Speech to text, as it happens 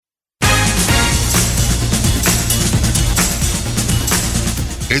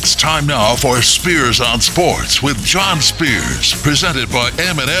It's time now for Spears on Sports with John Spears, presented by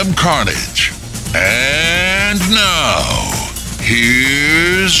M&M Carnage. And now,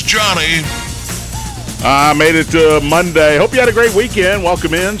 here's Johnny. I made it to Monday. Hope you had a great weekend.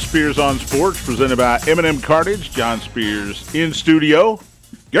 Welcome in. Spears on Sports, presented by M&M Carnage. John Spears in studio.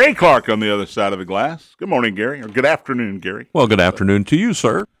 Gary Clark on the other side of the glass. Good morning, Gary. Or good afternoon, Gary. Well, good afternoon to you,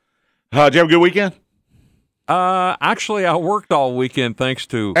 sir. Did you have a good weekend? Actually, I worked all weekend thanks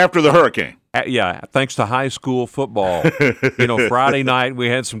to... After the hurricane. Thanks to high school football. Friday night we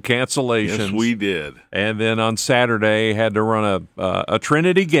had some cancellations. Yes, we did. And then on Saturday had to run a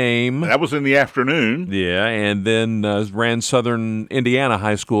Trinity game. That was in the afternoon. Yeah, and then ran Southern Indiana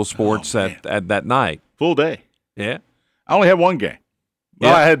high school sports at that night. Full day. Yeah. I only had one game.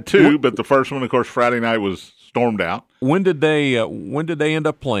 Well, I had two, but the first one, of course, Friday night was stormed out. When did they end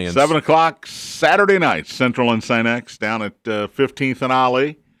up playing? 7 o'clock Saturday night, Central and St. X down at 15th and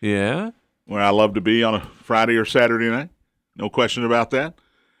Ali. Yeah. Where I love to be on a Friday or Saturday night. No question about that.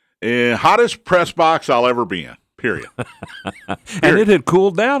 Hottest press box I'll ever be in, period. And it had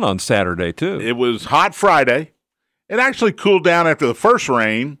cooled down on Saturday, too. It was hot Friday. It actually cooled down after the first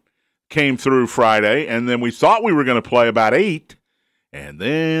rain came through Friday, and then we thought we were going to play about 8, and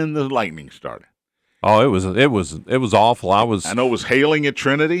then the lightning started. Oh, it was awful. I know it was hailing at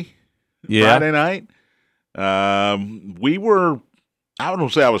Trinity Friday night. I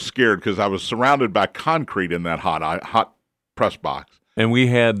don't say I was scared because I was surrounded by concrete in that hot press box. And we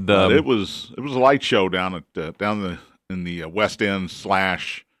had it was a light show down in the west end /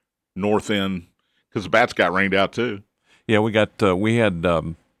 north end because the bats got rained out too. Yeah, we had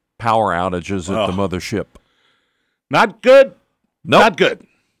power outages at the mothership. Not good. Nope. Not good.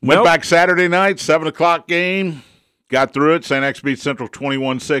 Went back Saturday night, 7 o'clock game. Got through it. St. X beat Central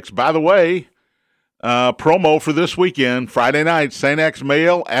 21-6. By the way, promo for this weekend, Friday night, St. X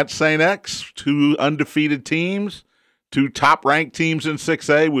male at St. X. 2 undefeated teams, 2 top-ranked teams in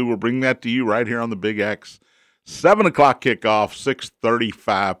 6A. We will bring that to you right here on the Big X. 7 o'clock kickoff,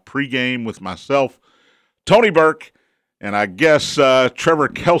 6:35 pregame with myself, Tony Burke, and I guess Trevor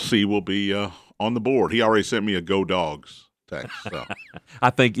Kelsey will be on the board. He already sent me a Go Dogs text. So. I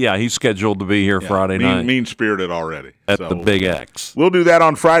think, he's scheduled to be here Friday night. Mean-spirited already. At the Big X. We'll do that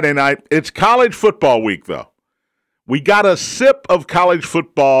on Friday night. It's college football week, though. We got a sip of college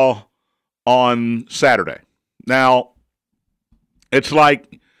football on Saturday. Now, it's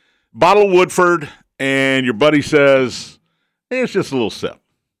like bottle of Woodford, and your buddy says, hey, it's just a little sip.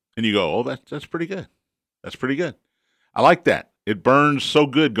 And you go, oh, that's pretty good. That's pretty good. I like that. It burns so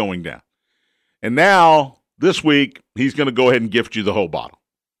good going down. And now, this week, he's going to go ahead and gift you the whole bottle.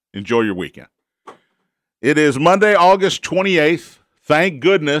 Enjoy your weekend. It is Monday, August 28th. Thank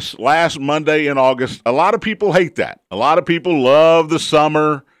goodness, last Monday in August. A lot of people hate that. A lot of people love the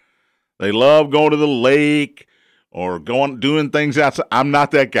summer. They love going to the lake or doing things outside. I'm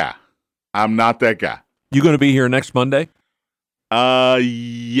not that guy. You going to be here next Monday?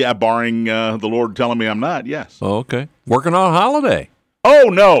 Yeah, barring the Lord telling me I'm not, yes. Oh, okay. Working on a holiday. Oh,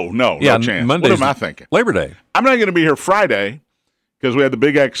 no chance. Monday's what am I thinking? Labor Day. I'm not going to be here Friday because we had the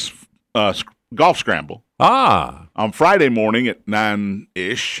Big X golf scramble. On Friday morning at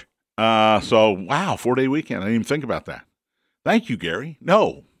 9-ish. So, wow, 4-day weekend. I didn't even think about that. Thank you, Gary.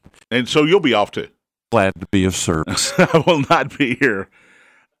 No. And so you'll be off too. Glad to be of service. I will not be here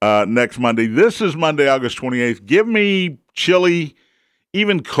next Monday. This is Monday, August 28th. Give me chilly,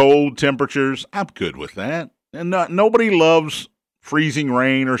 even cold temperatures. I'm good with that. And nobody loves freezing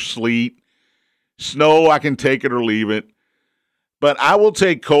rain or sleet. Snow, I can take it or leave it. But I will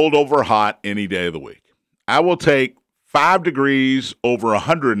take cold over hot any day of the week. I will take 5 degrees over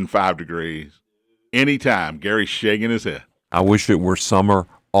 105 degrees anytime. Gary's shaking his head. I wish it were summer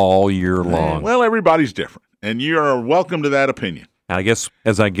all year long. Well, everybody's different, and you are welcome to that opinion. I guess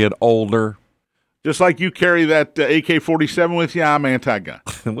as I get older. Just like you carry that AK-47 with you, I'm anti-gun.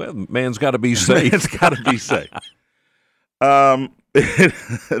 Well, man's got to be safe. Man's got to be safe. The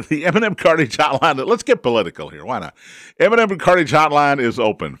M&M Carnage Hotline, let's get political here. Why not? M&M Carnage Hotline is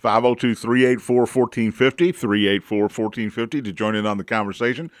open, 502-384-1450, 384-1450 to join in on the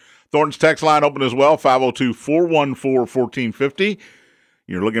conversation. Thornton's text line open as well, 502-414-1450.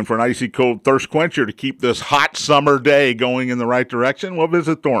 You're looking for an icy cold thirst quencher to keep this hot summer day going in the right direction? Well,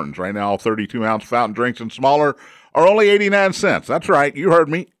 visit Thornton's. Right now, all 32-ounce fountain drinks and smaller are only 89 cents. That's right. You heard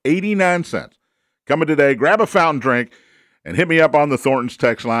me. 89 cents. Come in today, grab a fountain drink, and hit me up on the Thornton's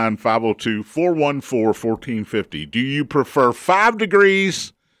text line, 502-414-1450. Do you prefer 5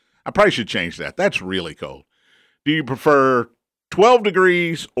 degrees? I probably should change that. That's really cold. Do you prefer 12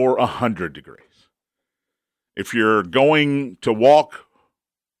 degrees or 100 degrees? If you're going to walk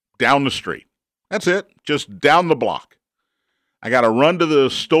down the street. That's it, just down the block. I got to run to the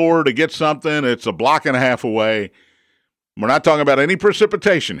store to get something. It's a block and a half away. We're not talking about any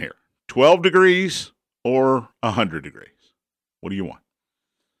precipitation here. 12 degrees or 100 degrees. What do you want?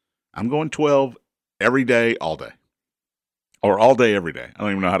 I'm going 12 every day, all day. Or all day, every day. I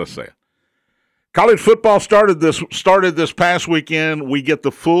don't even know how to say it. College football started this past weekend. We get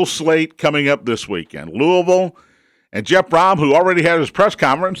the full slate coming up this weekend. Louisville and Jeff Brom, who already had his press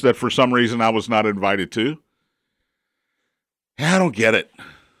conference that for some reason I was not invited to. I don't get it.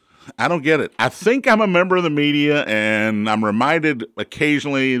 I think I'm a member of the media, and I'm reminded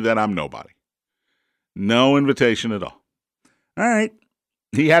occasionally that I'm nobody. No invitation at all. All right.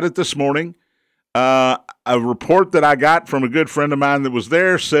 He had it this morning. A report that I got from a good friend of mine that was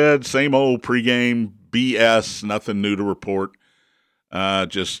there said same old pregame BS, nothing new to report,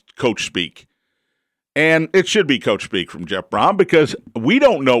 just coach speak. And it should be coach speak from Jeff Brom because we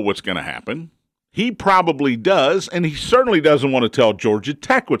don't know what's going to happen. He probably does, and he certainly doesn't want to tell Georgia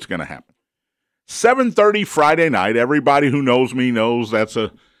Tech what's going to happen. 7:30 Friday night. Everybody who knows me knows that's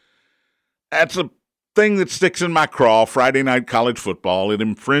a thing that sticks in my craw, Friday night college football. It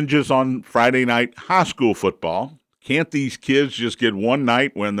infringes on Friday night high school football. Can't these kids just get one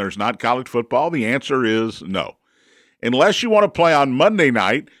night when there's not college football? The answer is no. Unless you want to play on Monday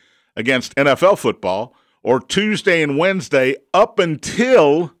night against NFL football or Tuesday and Wednesday up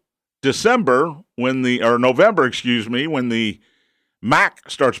until November, when the MAC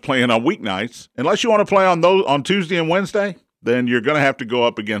starts playing on weeknights. Unless you want to play on Tuesday and Wednesday, then you're going to have to go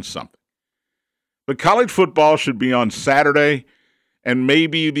up against something. But college football should be on Saturday and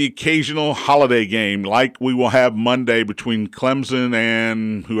maybe the occasional holiday game like we will have Monday between Clemson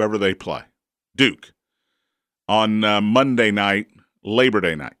and whoever they play, Duke, on Monday night, Labor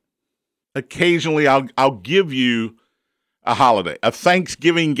Day night. Occasionally I'll give you a holiday, a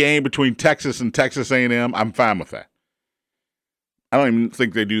Thanksgiving game between Texas and Texas A&M. I'm fine with that. I don't even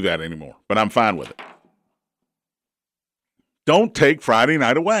think they do that anymore, but I'm fine with it. Don't take Friday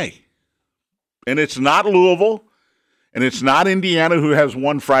night away. And it's not Louisville, and it's not Indiana, who has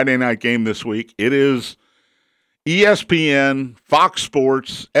one Friday night game this week. It is ESPN, Fox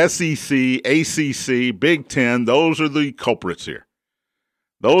Sports, SEC, ACC, Big Ten. Those are the culprits here.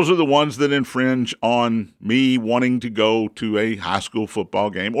 Those are the ones that infringe on me wanting to go to a high school football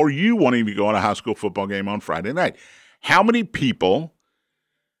game or you wanting to go on a high school football game on Friday night. How many people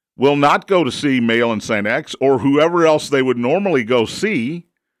will not go to see Male and St. X or whoever else they would normally go see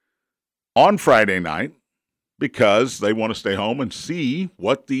on Friday night because they want to stay home and see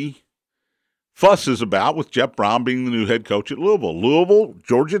what the fuss is about with Jeff Brom being the new head coach at Louisville? Louisville,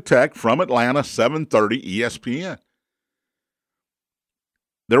 Georgia Tech from Atlanta, 7:30 ESPN.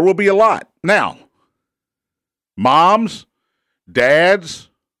 There will be a lot. Now, moms, dads,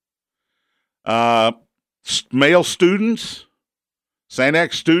 male students, St.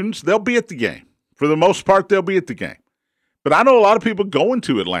 X students, they'll be at the game. For the most part, they'll be at the game. But I know a lot of people going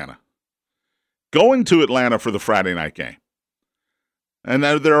to Atlanta for the Friday night game. And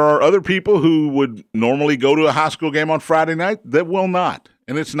there are other people who would normally go to a high school game on Friday night that will not.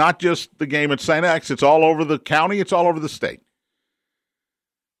 And it's not just the game at St. X. It's all over the county. It's all over the state.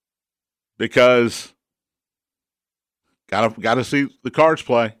 Because got to see the Cards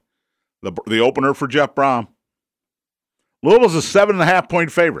play. The opener for Jeff Brom. Louisville's a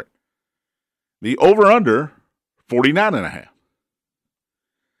 7.5-point favorite. The over-under, 49.5.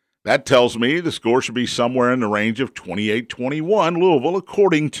 That tells me the score should be somewhere in the range of 28-21, Louisville,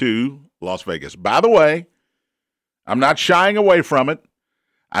 according to Las Vegas. By the way, I'm not shying away from it.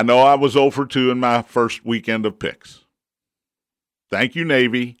 I know I was 0 for 2 in my first weekend of picks. Thank you,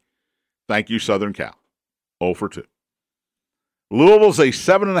 Navy. Thank you, Southern Cal. 0 for 2. Louisville's a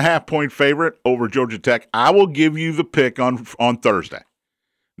 7.5-point favorite over Georgia Tech. I will give you the pick on Thursday.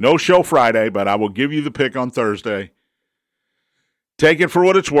 No show Friday, but I will give you the pick on Thursday. Take it for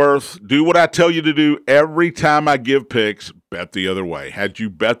what it's worth. Do what I tell you to do every time I give picks. Bet the other way. Had you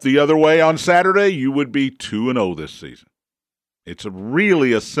bet the other way on Saturday, you would be 2-0 this season. It's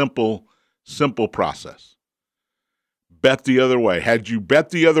really a simple process. Bet the other way. Had you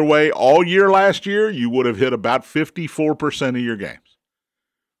bet the other way all year last year, you would have hit about 54% of your games,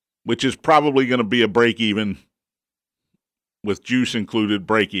 which is probably going to be a break even, with juice included,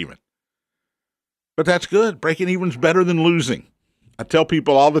 break even. But that's good. Breaking even's better than losing. I tell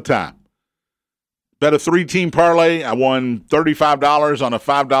people all the time, bet a 3-team parlay. I won $35 on a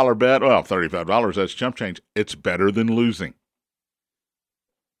 $5 bet. Well, $35, that's chump change. It's better than losing.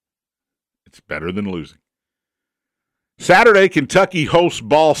 It's better than losing. Saturday, Kentucky hosts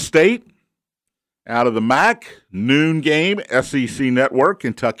Ball State. Out of the MAC, noon game, SEC Network.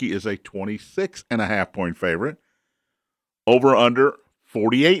 Kentucky is a 26.5-point favorite. Over under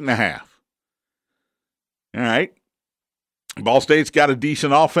 48.5. All right. Ball State's got a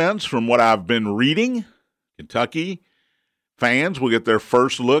decent offense from what I've been reading. Kentucky fans will get their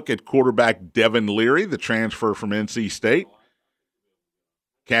first look at quarterback Devin Leary, the transfer from NC State.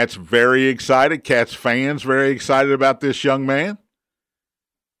 Cats very excited. Cats fans very excited about this young man.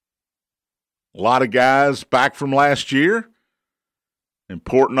 A lot of guys back from last year.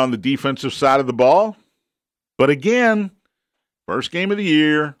 Important on the defensive side of the ball. But again, first game of the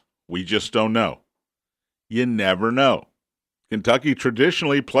year, we just don't know. You never know. Kentucky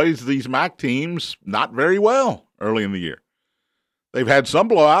traditionally plays these MAC teams not very well early in the year. They've had some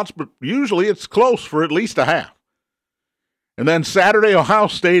blowouts, but usually it's close for at least a half. And then Saturday, Ohio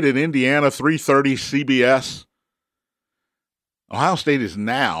State at Indiana, 3:30 CBS. Ohio State is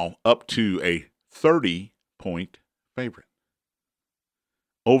now up to a 30-point favorite.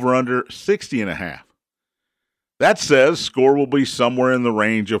 Over under 60.5. That says score will be somewhere in the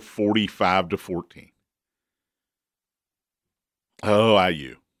range of 45-14. Oh,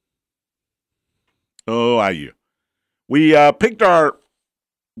 IU. Oh, IU. We picked our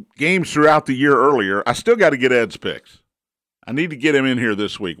games throughout the year earlier. I still got to get Ed's picks. I need to get him in here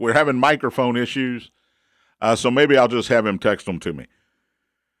this week. We're having microphone issues, so maybe I'll just have him text them to me.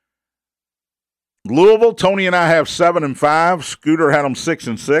 Louisville, Tony and I have 7-5. Scooter had them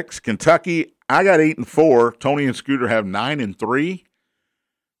 6-6. Kentucky, I got 8-4. Tony and Scooter have 9-3.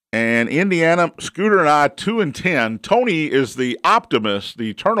 And Indiana, Scooter and I 2-10. Tony is the optimist, the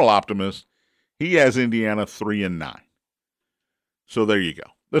eternal optimist. He has Indiana 3-9. So there you go.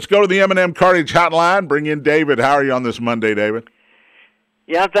 Let's go to the M&M Cartage Hotline. Bring in David. How are you on this Monday, David?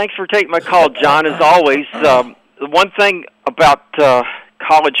 Yeah, thanks for taking my call, John, as always. The one thing about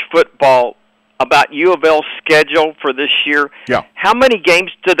college football, about U of L's schedule for this year, how many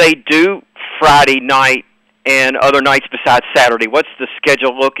games do they do Friday night and other nights besides Saturday? What's the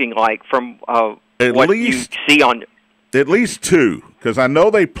schedule looking like from what you see on? At least 2, because I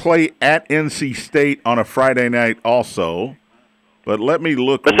know they play at NC State on a Friday night also. But let me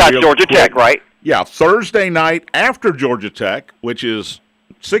look. Besides Georgia Tech, right? Yeah, Thursday night after Georgia Tech, which is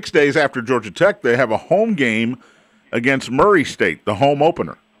 6 days after Georgia Tech, they have a home game against Murray State, the home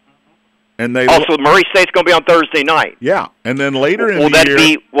opener. And they also Murray State's going to be on Thursday night. Yeah, and then later in the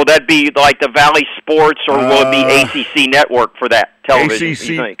year, will that be like the Valley Sports, or will it be ACC Network for that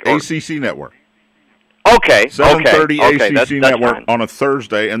television? ACC Network. Okay. 7:30 okay. ACC Network on a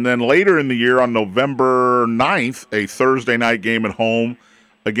Thursday. And then later in the year on November 9th, a Thursday night game at home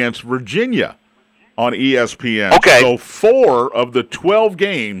against Virginia on ESPN. Okay. So 4 of the 12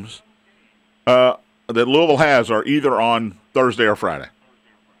 games that Louisville has are either on Thursday or Friday.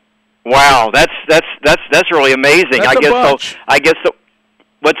 Wow, that's really amazing. That's a bunch. I guess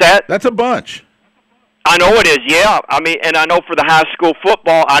what's that? That's a bunch. I know it is, yeah. I mean, and I know for the high school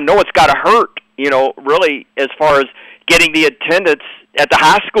football, I know it's got to hurt, really, as far as getting the attendance at the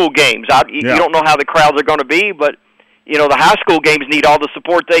high school games. You don't know how the crowds are going to be, but, the high school games need all the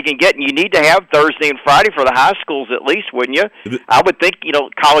support they can get, and you need to have Thursday and Friday for the high schools at least, wouldn't you? I would think,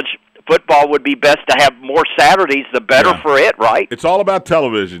 college football would be best to have more Saturdays, the better for it, right? It's all about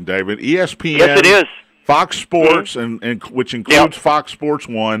television, David. ESPN, yes, it is. Fox Sports, and which includes Fox Sports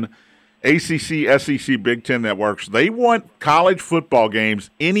 1, ACC, SEC, Big Ten networks. They want college football games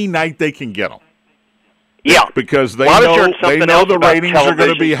any night they can get them. Yeah, because they know the ratings are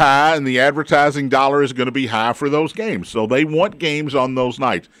going to be high and the advertising dollar is going to be high for those games. So they want games on those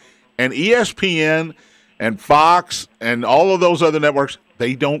nights. And ESPN and Fox and all of those other networks,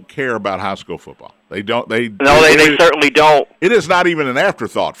 they don't care about high school football. They don't. They certainly don't. It is not even an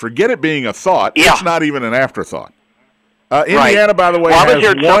afterthought. Forget it being a thought. Yeah. It's not even an afterthought. Indiana, by the way,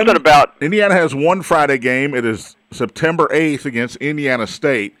 Indiana has one Friday game. It is September 8th against Indiana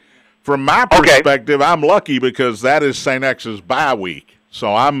State. From my perspective, I'm lucky because that is St. X's bye week.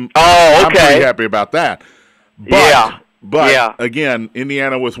 So I'm pretty happy about that. But again,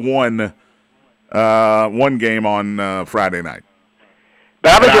 Indiana with one game on Friday night.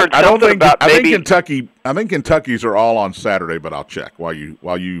 But I think Kentucky's are all on Saturday, but I'll check while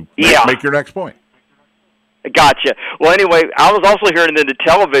you make your next point. Gotcha. Well, anyway, I was also hearing in the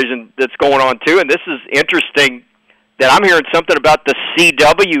television that's going on too, and this is interesting that I'm hearing something about the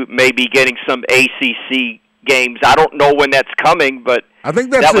CW maybe getting some ACC games. I don't know when that's coming, but I think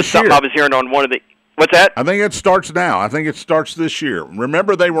that was something I was hearing on one of the. What's that? I think it starts now. I think it starts this year.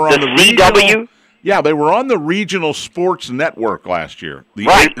 Remember, they were on the CW. Regional, they were on the regional sports network last year. The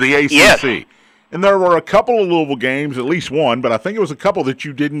ACC. Yes. And there were a couple of Louisville games, at least one, but I think it was a couple that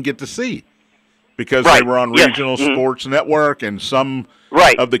you didn't get to see. because Right. they were on Yes. regional sports network, and some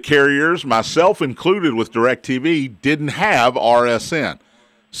Right. of the carriers, myself included with DirecTV, didn't have RSN.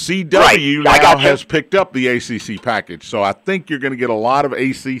 CW Right. I now gotcha. has picked up the ACC package, so I think you're going to get a lot of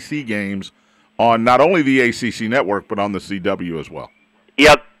ACC games on not only the ACC network but on the CW as well.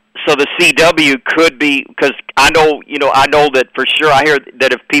 Yep. So the CW could be, because I know that for sure. I hear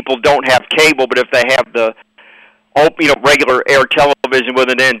that if people don't have cable, but if they have the regular air television with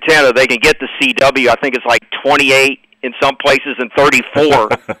an antenna, they can get the CW. I think it's like 28 in some places and 34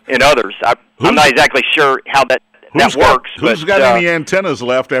 in others. I'm not exactly sure how that works. Who's got any antennas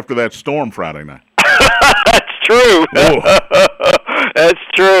left after that storm Friday night? That's true. That's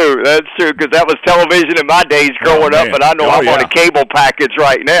true. That's true, because that was television in my days growing up, and I know I'm on a cable package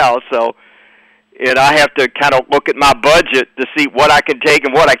right now, so and I have to kind of look at my budget to see what I can take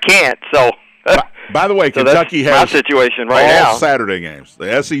and what I can't. So, by the way, so Kentucky that's has my situation right all now. Saturday games.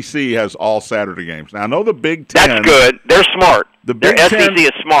 The SEC has all Saturday games. Now, I know the Big Ten. That's good. They're smart. Their SEC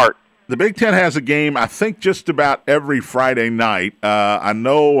is smart. The Big Ten has a game, I think, just about every Friday night. I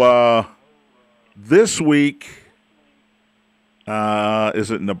know this week,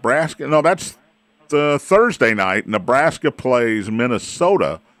 is it Nebraska? No, that's the Thursday night. Nebraska plays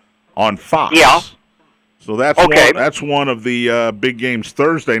Minnesota on Fox. Yeah. So that's one of the big games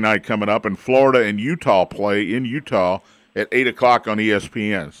Thursday night coming up, and Florida and Utah play in Utah at 8 o'clock on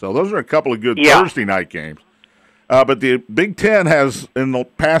ESPN. So those are a couple of good Thursday night games. But the Big Ten has, in the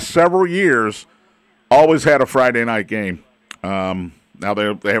past several years, always had a Friday night game. Now they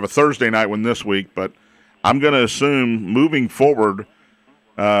have a Thursday night one this week, but I'm going to assume moving forward,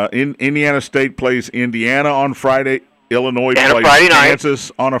 Indiana State plays Indiana on Friday. Illinois plays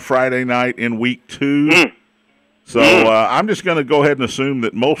Kansas on a Friday night in week 2. So I'm just going to go ahead and assume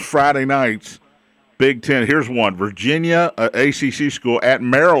that most Friday nights, Big Ten, here's one, Virginia, ACC school, at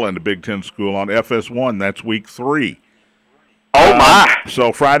Maryland, a Big Ten school on FS1. That's week 3. Oh, my.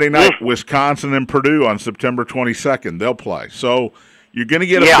 So Friday night, Wisconsin and Purdue on September 22nd. They'll play. So you're going to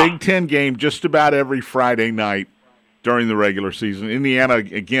get a Big Ten game just about every Friday night during the regular season. Indiana,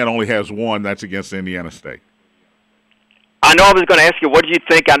 again, only has one. That's against Indiana State. I know I was going to ask you, what did you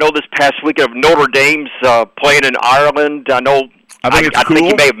think? I know this past week of Notre Dame's playing in Ireland. I think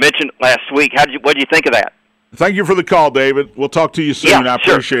you may have mentioned it last week. What did you think of that? Thank you for the call, David. We'll talk to you soon. I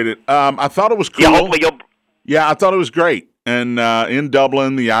appreciate it. I thought it was cool. Yeah, hopefully I thought it was great. And in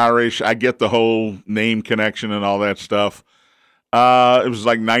Dublin, the Irish, I get the whole name connection and all that stuff. It was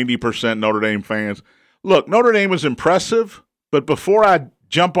like 90% Notre Dame fans. Look, Notre Dame was impressive, but before I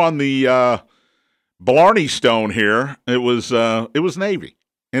jump on the Blarney Stone here, it was Navy.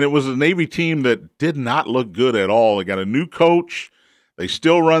 And it was a Navy team that did not look good at all. They got a new coach. They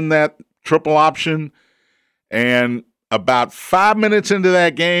still run that triple option. And about 5 minutes into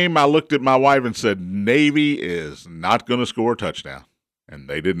that game, I looked at my wife and said, Navy is not going to score a touchdown. And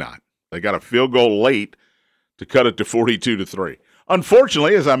they did not. They got a field goal late to cut it to 42-3.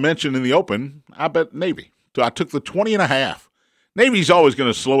 Unfortunately, as I mentioned in the open, I bet Navy. So I took the 20.5. Navy's always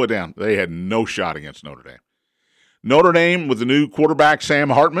going to slow it down. They had no shot against Notre Dame. Notre Dame, with the new quarterback,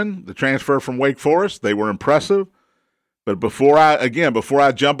 Sam Hartman, the transfer from Wake Forest, they were impressive. But before I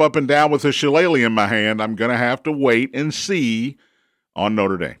jump up and down with a shillelagh in my hand, I'm going to have to wait and see on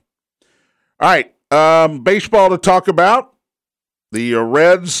Notre Dame. All right, baseball to talk about. The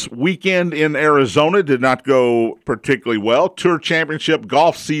Reds' weekend in Arizona did not go particularly well. Tour Championship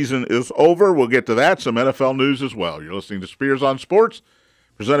golf season is over. We'll get to that. Some NFL news as well. You're listening to Spears on Sports,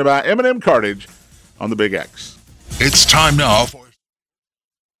 presented by M&M Cartage on the Big X. It's time now for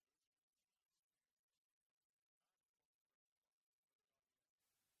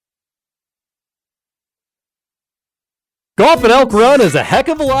Golf at Elk Run is a heck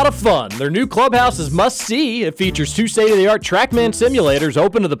of a lot of fun. Their new clubhouse is must-see. It features 2 state-of-the-art TrackMan simulators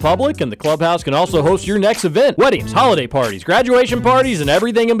open to the public, and the clubhouse can also host your next event. Weddings, holiday parties, graduation parties, and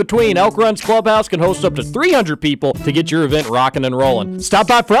everything in between. Elk Run's clubhouse can host up to 300 people to get your event rocking and rolling. Stop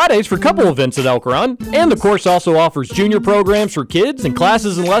by Fridays for a couple events at Elk Run. And the course also offers junior programs for kids and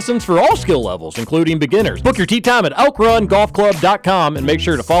classes and lessons for all skill levels, including beginners. Book your tee time at elkrungolfclub.com and make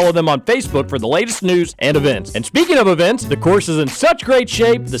sure to follow them on Facebook for the latest news and events. And speaking of events, the course is in such great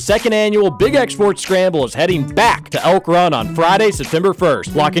shape, the second annual Big X Sports Scramble is heading back to Elk Run on Friday, September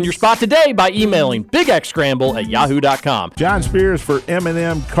 1st. Lock in your spot today by emailing bigxscramble@yahoo.com. John Spears for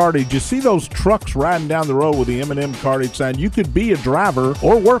M&M Cartage. You see those trucks riding down the road with the M&M Cartage sign? You could be a driver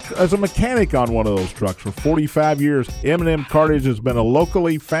or work as a mechanic on one of those trucks. For 45 years, M&M Cartage has been a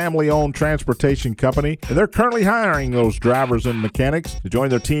locally family-owned transportation company, and they're currently hiring those drivers and mechanics. To join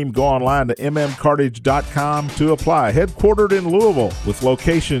their team, go online to mmcartage.com to apply. Head headquartered in Louisville with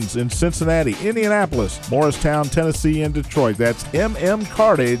locations in Cincinnati, Indianapolis, Morristown, Tennessee, and Detroit. That's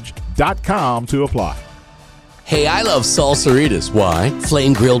mmcartage.com to apply. Hey, I love salsaritas. Why?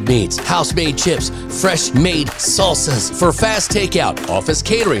 Flame-grilled meats, house-made chips, fresh-made salsas for fast takeout, office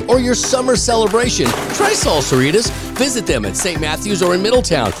catering, or your summer celebration. Try salsaritas. Visit them at St. Matthews or in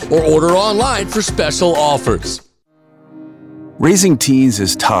Middletown, or order online for special offers. Raising teens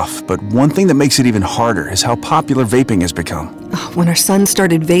is tough, but one thing that makes it even harder is how popular vaping has become. When our son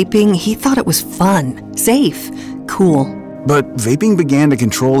started vaping, he thought it was fun, safe, cool. But vaping began to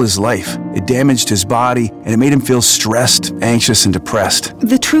control his life. It damaged his body, and it made him feel stressed, anxious, and depressed.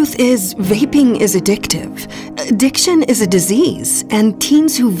 The truth is, vaping is addictive. Addiction is a disease, and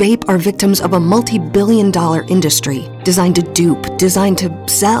teens who vape are victims of a multi-billion-dollar industry designed to dupe, designed to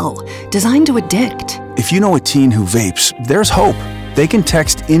sell, designed to addict. If you know a teen who vapes, there's hope. They can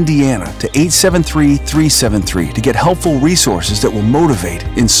text Indiana to 873-373 to get helpful resources that will motivate,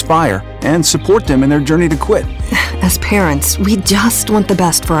 inspire, and support them in their journey to quit. As parents, we just want the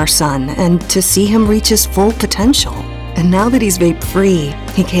best for our son and to see him reach his full potential. And now that he's vape-free,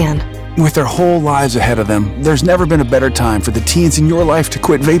 he can. With their whole lives ahead of them, there's never been a better time for the teens in your life to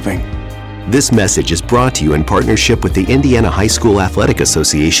quit vaping. This message is brought to you in partnership with the Indiana High School Athletic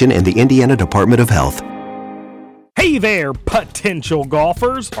Association and the Indiana Department of Health. Hey there, potential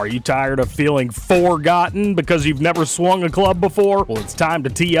golfers. Are you tired of feeling forgotten because you've never swung a club before? Well, it's time to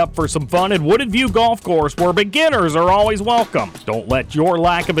tee up for some fun at Wooded View Golf Course, where beginners are always welcome. Don't let your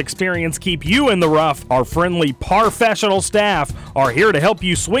lack of experience keep you in the rough. Our friendly, professional staff are here to help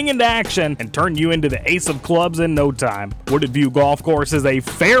you swing into action and turn you into the ace of clubs in no time. Wooded View Golf Course is a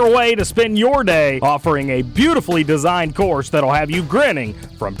fair way to spend your day, offering a beautifully designed course that'll have you grinning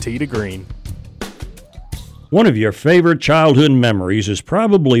from tee to green. One of your favorite childhood memories is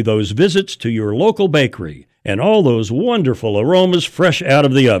probably those visits to your local bakery and all those wonderful aromas fresh out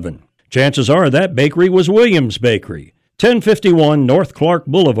of the oven. Chances are that bakery was Williams Bakery, 1051 North Clark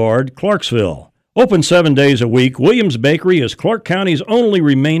Boulevard, Clarksville. Open 7 days a week, Williams Bakery is Clark County's only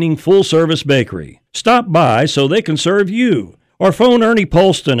remaining full-service bakery. Stop by so they can serve you, or phone Ernie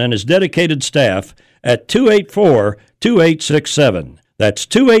Polston and his dedicated staff at 284-2867. That's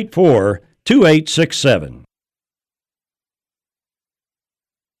 284-2867.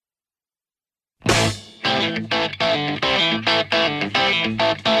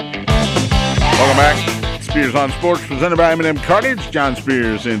 Welcome back. Spears on Sports, presented by M&M Cartage. John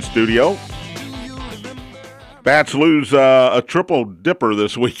Spears in studio. Bats lose a triple dipper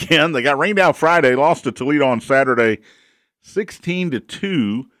this weekend. They got rained out Friday, lost to Toledo on Saturday,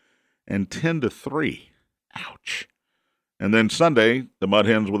 16-2 and 10-3. Ouch. And then Sunday, the Mud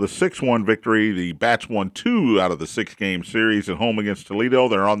Hens with a 6-1 victory. The Bats won 2 out of the 6-game series at home against Toledo.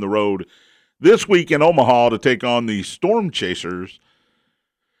 They're on the road this week in Omaha to take on the Storm Chasers.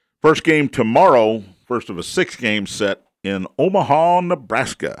 First game tomorrow, first of a 6-game set in Omaha,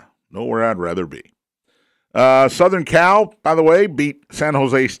 Nebraska. Nowhere I'd rather be. Southern Cal, by the way, beat San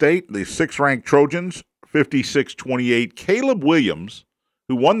Jose State, the 6th-ranked Trojans, 56-28. Caleb Williams,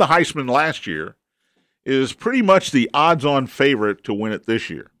 who won the Heisman last year, is pretty much the odds-on favorite to win it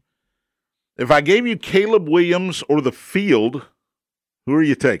this year. If I gave you Caleb Williams or the field, who are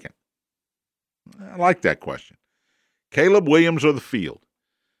you taking? I like that question. Caleb Williams or the field?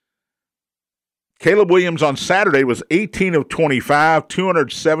 Caleb Williams on Saturday was 18 of 25,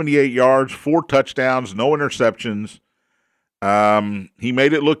 278 yards, 4 touchdowns, no interceptions. He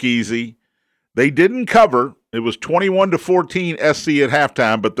made it look easy. They didn't cover. It was 21-14 SC at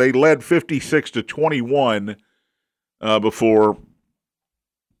halftime, but they led 56-21 before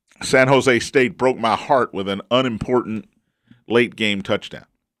San Jose State broke my heart with an unimportant late-game touchdown.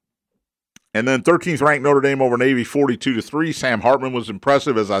 And then 13th-ranked Notre Dame over Navy 42-3. Sam Hartman was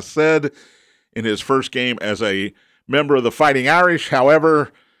impressive, as I said, in his first game as a member of the Fighting Irish.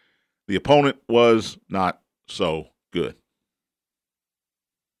 However, the opponent was not so good.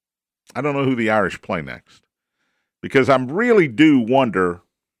 I don't know who the Irish play next, because I really do wonder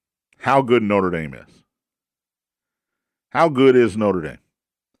how good Notre Dame is. How good is Notre Dame?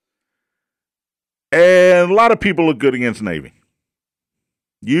 And a lot of people look good against Navy.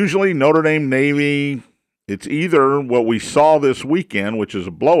 Usually Notre Dame, Navy, it's either what we saw this weekend, which is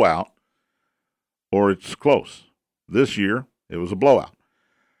a blowout, or it's close. This year, it was a blowout.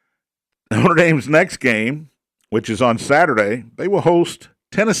 Notre Dame's next game, which is on Saturday, they will host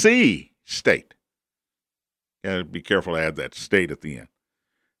Tennessee State. Got to be careful to add that state at the end.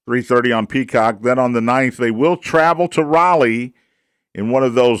 3:30 on Peacock. Then on the 9th, they will travel to Raleigh in one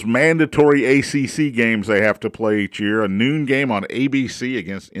of those mandatory ACC games they have to play each year, a noon game on ABC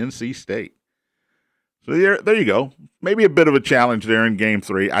against NC State. So there you go. Maybe a bit of a challenge there in Game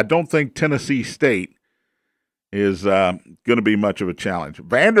 3. I don't think Tennessee State is going to be much of a challenge.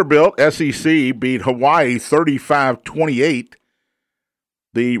 Vanderbilt, SEC, beat Hawaii 35-28.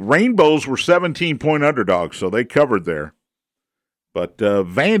 The Rainbows were 17-point underdogs, so they covered there. But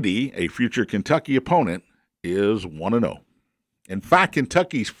Vandy, a future Kentucky opponent, is 1-0. In fact,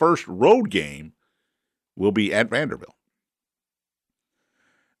 Kentucky's first road game will be at Vanderbilt.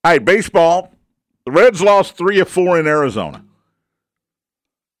 All right, baseball. The Reds lost 3 of 4 in Arizona.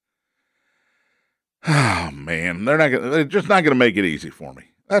 Oh, man. They're just not going to make it easy for me.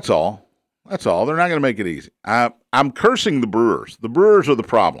 That's all. They're not going to make it easy. I'm cursing the Brewers. The Brewers are the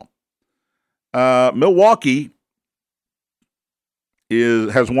problem. Milwaukee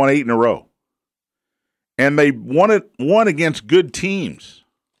has won 8 in a row. And they won against good teams.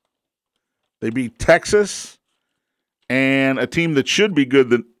 They beat Texas and a team that should be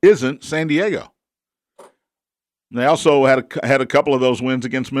good that isn't, San Diego. They also had a couple of those wins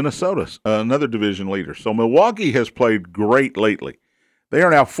against Minnesota, another division leader. So Milwaukee has played great lately. They are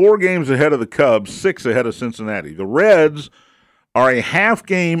now 4 games ahead of the Cubs, 6 ahead of Cincinnati. The Reds are a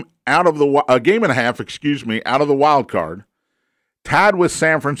game and a half, out of the wild card, tied with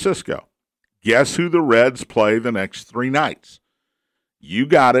San Francisco. Guess who the Reds play the next 3 nights? You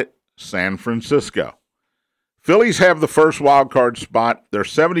got it, San Francisco. Phillies have the first wild card spot. They're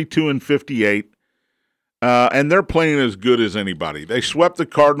 72-58. And they're playing as good as anybody. They swept the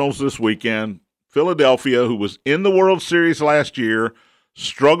Cardinals this weekend. Philadelphia, who was in the World Series last year,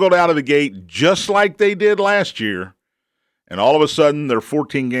 struggled out of the gate just like they did last year. And all of a sudden, they're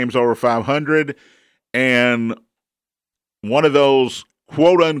 14 games over 500. And one of those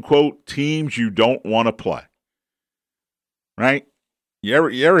quote-unquote teams you don't want to play. Right? You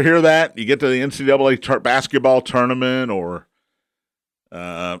ever hear that? You get to the NCAA basketball tournament or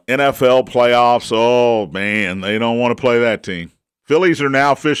NFL playoffs. Oh, man, they don't want to play that team. Phillies are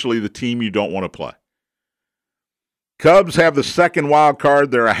now officially the team you don't want to play. Cubs have the second wild card.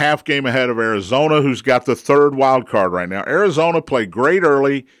 They're a half game ahead of Arizona, who's got the third wild card right now. Arizona played great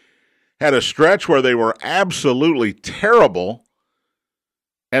early, had a stretch where they were absolutely terrible,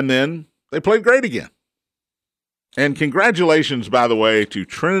 and then they played great again. And congratulations, by the way, to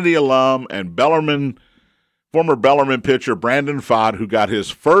Trinity alum and former Bellarmine pitcher Brandon Pfaadt, who got his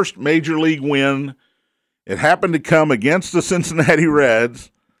first major league win. It happened to come against the Cincinnati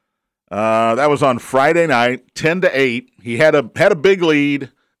Reds. That was on Friday night, 10-8. He had a big lead.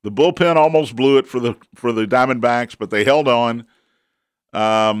 The bullpen almost blew it for the Diamondbacks, but they held on.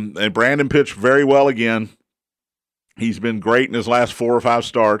 And Brandon pitched very well again. He's been great in his last 4 or 5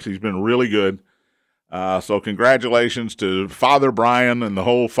 starts. He's been really good. So congratulations to Father Brian and the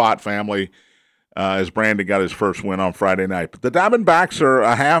whole Pfaadt family as Brandon got his first win on Friday night. But the Diamondbacks are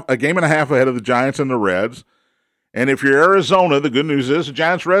a game and a half ahead of the Giants and the Reds. And if you're Arizona, the good news is the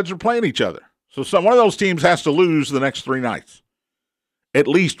Giants-Reds are playing each other. So one of those teams has to lose the next 3 nights. At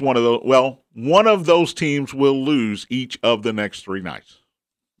least one of those teams will lose each of the next 3 nights.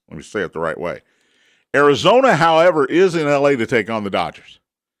 Let me say it the right way. Arizona, however, is in L.A. to take on the Dodgers.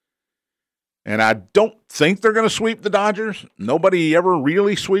 And I don't think they're going to sweep the Dodgers. Nobody ever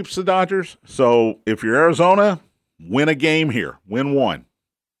really sweeps the Dodgers. So if you're Arizona, win a game here. Win 1.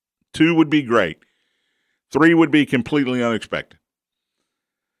 2 would be great. 3 would be completely unexpected.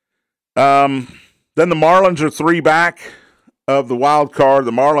 Then the Marlins are 3 back of the wild card.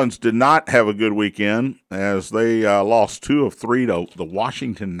 The Marlins did not have a good weekend as they lost 2 of 3 to the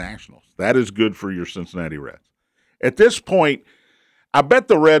Washington Nationals. That is good for your Cincinnati Reds. At this point, I bet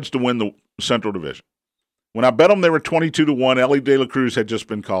the Reds to win the Central Division. When I bet them, they were 22-1. Ellie De La Cruz had just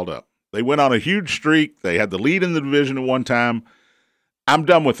been called up. They went on a huge streak. They had the lead in the division at one time. I'm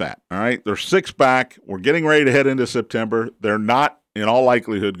done with that, all right? They're 6 back. We're getting ready to head into September. They're not, in all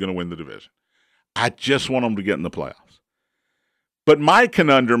likelihood, going to win the division. I just want them to get in the playoffs. But my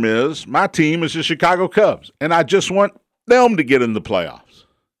conundrum is my team is the Chicago Cubs, and I just want them to get in the playoffs.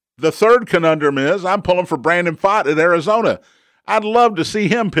 The third conundrum is I'm pulling for Brandon Pfaadt at Arizona. I'd love to see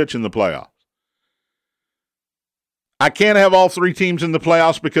him pitch in the playoffs. I can't have all 3 teams in the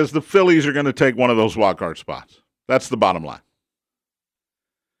playoffs because the Phillies are going to take one of those wild card spots. That's the bottom line.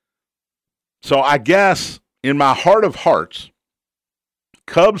 So I guess in my heart of hearts,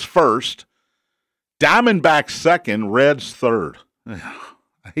 Cubs first, Diamondbacks second, Reds third. I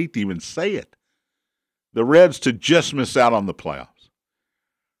hate to even say it. The Reds to just miss out on the playoffs.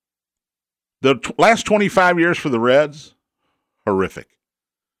 The last 25 years for the Reds, horrific.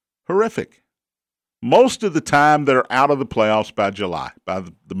 Horrific. Most of the time, they're out of the playoffs by July, by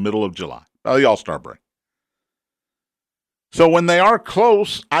the middle of July, by the All-Star break. So when they are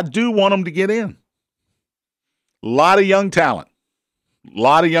close, I do want them to get in. A lot of young talent. And a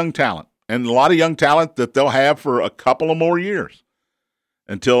lot of young talent that they'll have for a couple of more years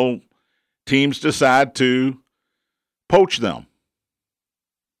until teams decide to poach them.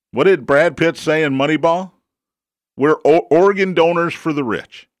 What did Brad Pitt say in Moneyball? We're organ donors for the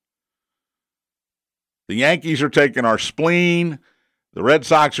rich. The Yankees are taking our spleen. The Red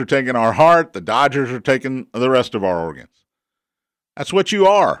Sox are taking our heart. The Dodgers are taking the rest of our organs. That's what you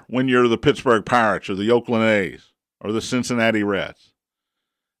are when you're the Pittsburgh Pirates or the Oakland A's or the Cincinnati Reds.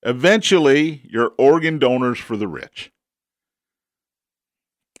 Eventually, you're organ donors for the rich.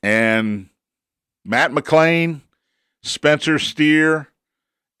 And Matt McClain, Spencer Steer,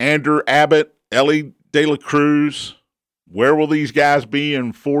 Andrew Abbott, Ellie De La Cruz, where will these guys be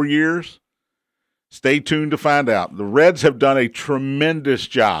in 4 years? Stay tuned to find out. The Reds have done a tremendous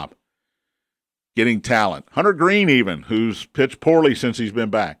job getting talent. Hunter Green even, who's pitched poorly since he's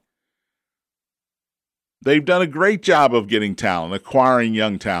been back. They've done a great job of getting talent, acquiring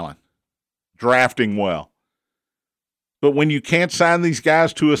young talent, drafting well. But when you can't sign these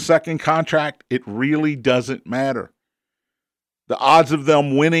guys to a second contract, it really doesn't matter. The odds of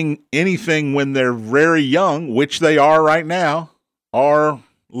them winning anything when they're very young, which they are right now, are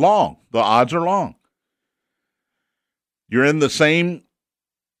long. The odds are long. You're in the same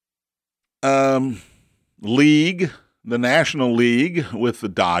league, the National League, with the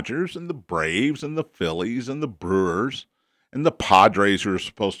Dodgers and the Braves and the Phillies and the Brewers and the Padres, who are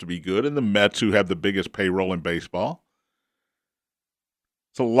supposed to be good, and the Mets, who have the biggest payroll in baseball.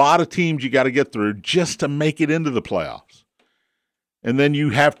 It's a lot of teams you got to get through just to make it into the playoffs. And then you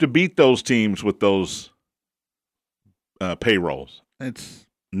have to beat those teams with those payrolls. It's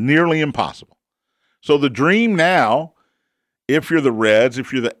nearly impossible. So the dream now, if you're the Reds,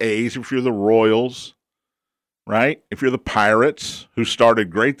 if you're the A's, if you're the Royals, right? If you're the Pirates, who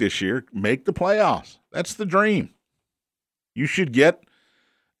started great this year, make the playoffs. That's the dream. You should get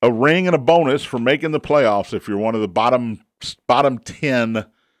a ring and a bonus for making the playoffs if you're one of the bottom 10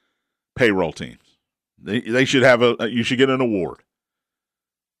 payroll teams. They should have you should get an award.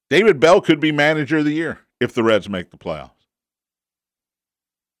 David Bell could be manager of the year if the Reds make the playoffs.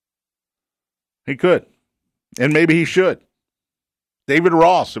 He could. And maybe he should. David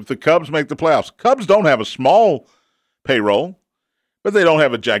Ross, if the Cubs make the playoffs. Cubs don't have a small payroll, but they don't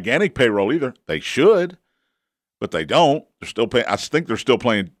have a gigantic payroll either. They should, but they don't. They're still paying. I think they're still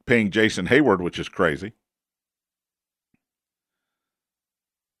paying Jason Hayward, which is crazy.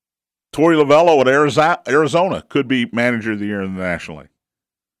 Torey Lovello at Arizona could be manager of the year in the National League.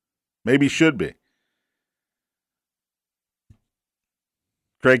 Maybe should be.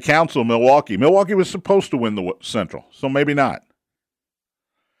 Craig Counsell, Milwaukee. Milwaukee was supposed to win the Central, so maybe not.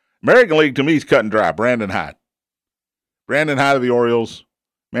 American League, to me, is cut and dry. Brandon Hyde. Brandon Hyde of the Orioles,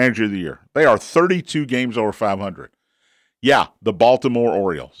 manager of the year. They are 32 games over 500. Yeah, the Baltimore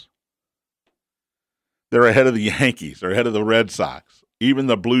Orioles. They're ahead of the Yankees. They're ahead of the Red Sox. Even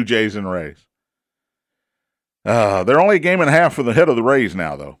the Blue Jays and Rays. They're only a game and a half for the head of the Rays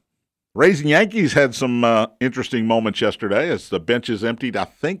now, though. Rays and Yankees had some interesting moments yesterday as the benches emptied, I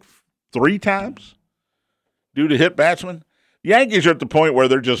think, 3 times due to hit batsmen. Yankees are at the point where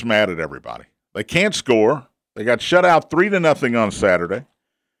they're just mad at everybody. They can't score. They got shut out 3-0 on Saturday.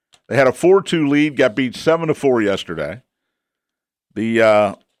 They had a 4-2 lead, got beat 7-4 yesterday. They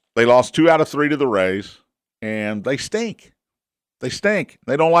lost 2 out of 3 to the Rays, and they stink. They stink.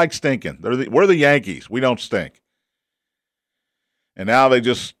 They don't like stinking. We're the Yankees. We don't stink. And now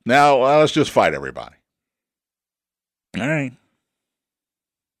let's just fight everybody. All right.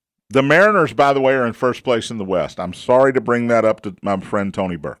 The Mariners, by the way, are in first place in the West. I'm sorry to bring that up to my friend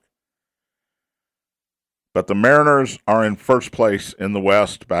Tony Burke. But the Mariners are in first place in the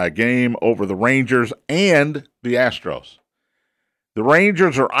West by a game over the Rangers and the Astros. The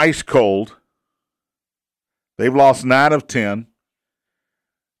Rangers are ice cold. They've lost 9 of 10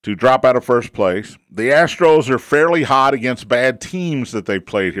 to drop out of first place. The Astros are fairly hot against bad teams that they've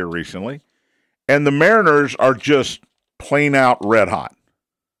played here recently. And the Mariners are just plain out red hot.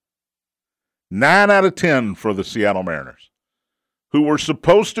 9 out of 10 for the Seattle Mariners, who were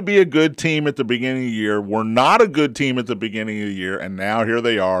supposed to be a good team at the beginning of the year, were not a good team at the beginning of the year, and now here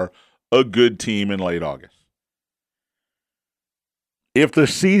they are, a good team in late August. If the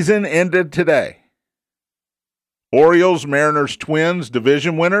season ended today, Orioles, Mariners, Twins,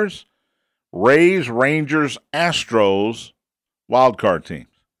 division winners, Rays, Rangers, Astros, wild card teams.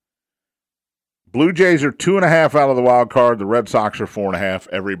 Blue Jays are 2.5 out of the wild card. The Red Sox are 4.5.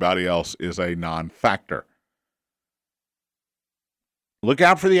 Everybody else is a non-factor. Look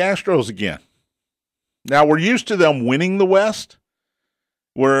out for the Astros again. Now, we're used to them winning the West.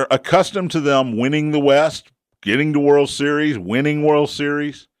 We're accustomed to them winning the West getting to World Series, winning World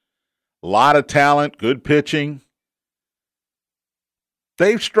Series. A lot of talent, good pitching.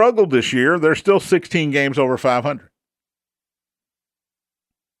 They've struggled this year. They're still 16 games over 500.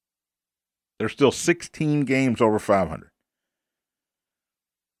 They're still 16 games over 500.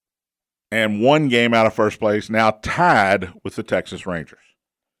 And one game out of first place, now tied with the Texas Rangers.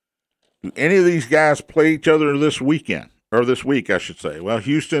 Do any of these guys play each other this weekend? Or this week, I should say. Well,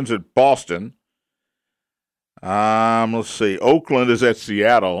 Houston's at Boston. Let's see. Oakland is at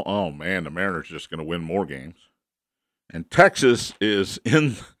Seattle. Oh, man, the Mariners are just going to win more games. And Texas is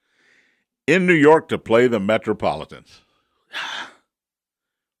in New York to play the Metropolitans.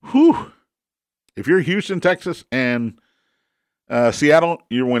 Whew. If you're Houston, Texas, and Seattle,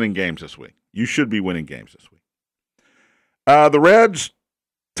 you're winning games this week. You should be winning games this week. The Reds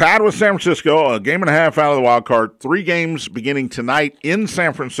tied with San Francisco, a game and a half out of the wild card. 3 games beginning tonight in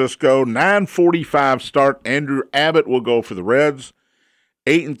San Francisco. 9:45 start. Andrew Abbott will go for the Reds.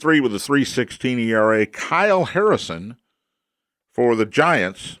 8-3 with a 3.16 ERA. Kyle Harrison for the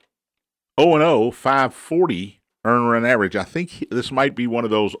Giants. 0-0, 5.40 earned run average. I think this might be one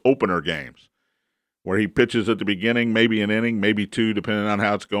of those opener games where he pitches at the beginning, maybe an inning, maybe 2, depending on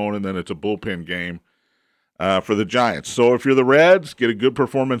how it's going, and then it's a bullpen game for the Giants. So if you're the Reds, get a good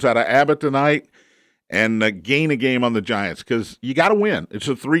performance out of Abbott tonight and gain a game on the Giants because you got to win. It's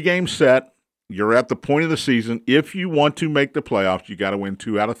a 3-game set. You're at the point of the season. If you want to make the playoffs, you got to win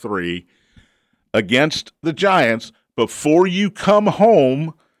 2 out of 3 against the Giants before you come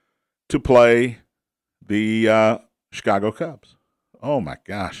home to play the Chicago Cubs. Oh, my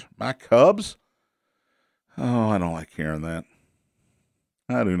gosh. My Cubs? Oh, I don't like hearing that.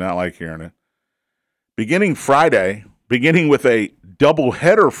 I do not like hearing it. Beginning with a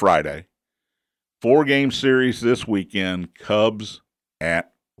doubleheader Friday, 4-game series this weekend, Cubs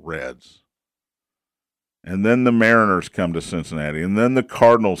at Reds. And then the Mariners come to Cincinnati, and then the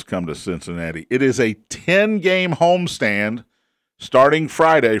Cardinals come to Cincinnati. It is a 10-game homestand starting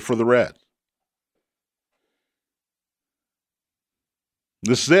Friday for the Reds.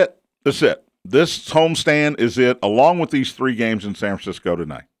 This is it. This homestand is it, along with these 3 games in San Francisco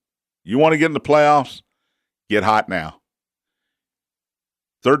tonight. You want to get in the playoffs? Get hot now.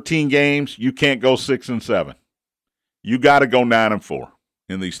 13 games, you can't go 6-7. You got to go 9-4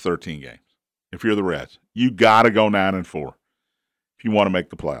 in these 13 games. If you're the Reds, you got to go 9-4 if you want to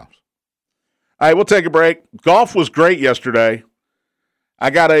make the playoffs. All right, we'll take a break. Golf was great yesterday. I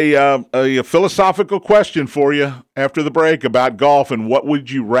got a philosophical question for you after the break about golf and what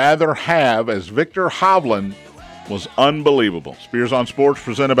would you rather have, as Victor Hovland was unbelievable. Spears on Sports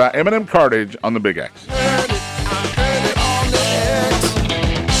presented by M&M Cartage on the Big X.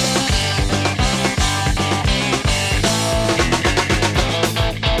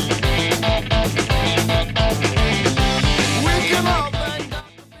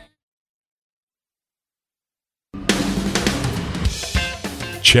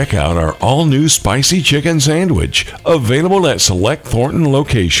 Check out our all-new spicy chicken sandwich, available at select Thornton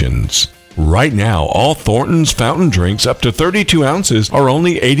locations. Right now, all Thornton's fountain drinks up to 32 ounces are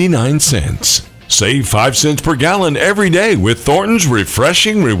only 89 cents. Save 5 cents per gallon every day with Thornton's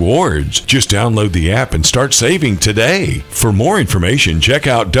Refreshing Rewards. Just download the app and start saving today. For more information, check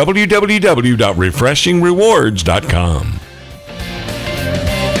out www.refreshingrewards.com.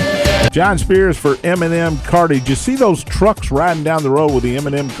 John Spears for M&M Cartage. You see those trucks riding down the road with the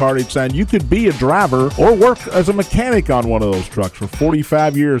M&M Cartage sign? You could be a driver or work as a mechanic on one of those trucks. For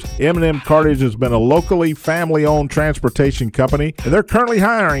 45 years, M&M Cartage has been a locally family-owned transportation company, and they're currently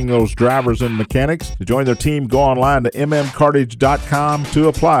hiring those drivers and mechanics. To join their team, go online to mmcartage.com to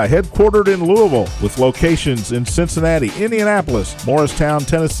apply. Headquartered in Louisville with locations in Cincinnati, Indianapolis, Morristown,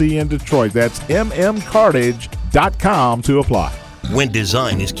 Tennessee, and Detroit. That's mmcartage.com to apply. When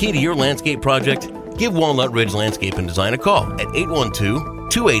design is key to your landscape project, give Walnut Ridge Landscape and Design a call at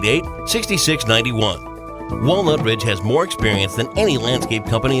 812-288-6691. Walnut Ridge has more experience than any landscape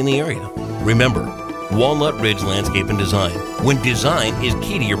company in the area. Remember, Walnut Ridge Landscape and Design. When design is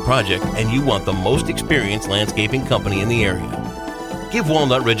key to your project and you want the most experienced landscaping company in the area. Give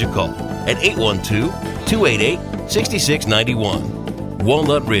Walnut Ridge a call at 812-288-6691.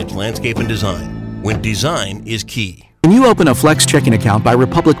 Walnut Ridge Landscape and Design. When design is key. When you open a Flex checking account by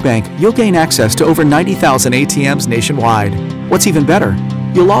Republic Bank, you'll gain access to over 90,000 ATMs nationwide. What's even better,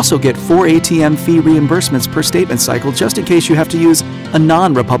 you'll also get 4 ATM fee reimbursements per statement cycle just in case you have to use a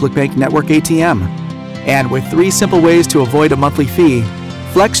non-Republic Bank network ATM. And with 3 simple ways to avoid a monthly fee,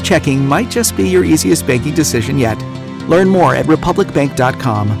 Flex checking might just be your easiest banking decision yet. Learn more at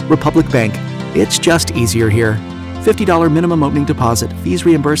republicbank.com. Republic Bank. It's just easier here. $50 minimum opening deposit. Fees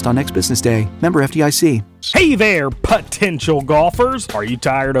reimbursed on next business day. Member FDIC. Hey there, potential golfers. Are you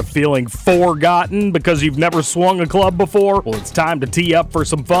tired of feeling forgotten because you've never swung a club before? Well, it's time to tee up for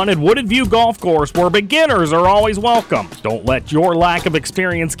some fun at Wooded View Golf Course, where beginners are always welcome. Don't let your lack of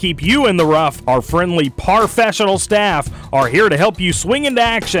experience keep you in the rough. Our friendly, professional staff are here to help you swing into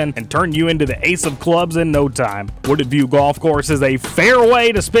action and turn you into the ace of clubs in no time. Wooded View Golf Course is a fair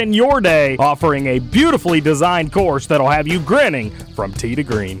way to spend your day, offering a beautifully designed course that'll have you grinning from tee to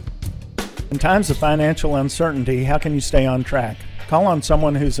green. In times of financial uncertainty, how can you stay on track? Call on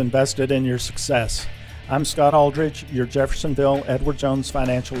someone who's invested in your success. I'm Scott Aldridge, your Jeffersonville Edward Jones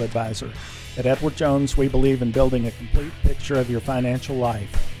financial advisor. At Edward Jones, we believe in building a complete picture of your financial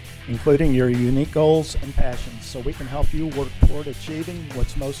life, including your unique goals and passions, so we can help you work toward achieving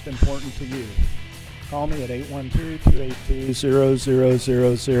what's most important to you. Call me at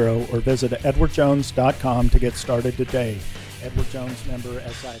 812-282-0000 or visit edwardjones.com to get started today. Edward Jones, member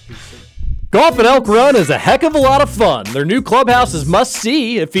SIPC. Golf at Elk Run is a heck of a lot of fun. Their new clubhouse is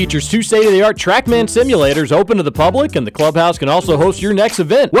must-see. It features 2 state-of-the-art TrackMan simulators open to the public, and the clubhouse can also host your next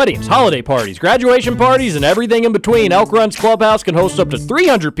event. Weddings, holiday parties, graduation parties, and everything in between. Elk Run's clubhouse can host up to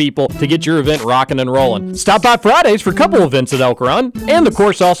 300 people to get your event rocking and rolling. Stop by Fridays for couple events at Elk Run. And the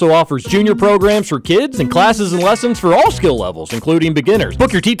course also offers junior programs for kids and classes and lessons for all skill levels, including beginners.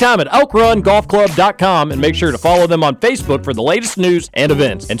 Book your tee time at elkrungolfclub.com and make sure to follow them on Facebook for the latest news and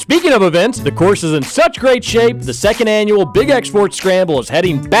events. And speaking of events, the course is in such great shape, the second annual Big Export Scramble is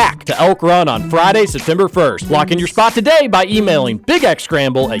heading back to Elk Run on Friday, September 1st. Lock in your spot today by emailing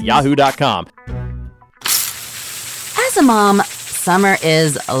bigxscramble@yahoo.com. As a mom, summer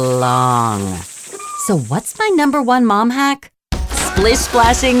is long. So what's my number one mom hack? Splish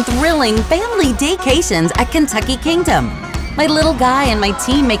splashing, thrilling family daycations at Kentucky Kingdom. My little guy and my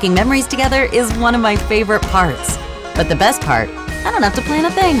team making memories together is one of my favorite parts. But the best part, I don't have to plan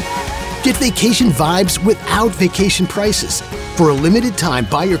a thing. Get vacation vibes without vacation prices. For a limited time,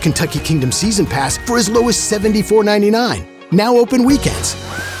 buy your Kentucky Kingdom Season Pass for as low as $74.99. Now open weekends.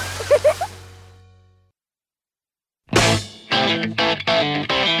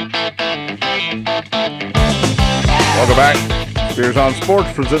 Welcome back. Spears on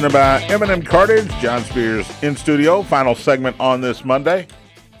Sports, presented by M&M Cartage. John Spears in studio. Final segment on this Monday.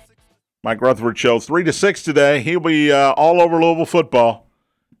 Mike Rutherford Show, 3 to 6 today. He'll be all over Louisville football.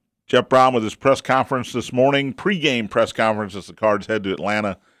 Jeff Brown with his press conference this morning, pregame press conference as the Cards head to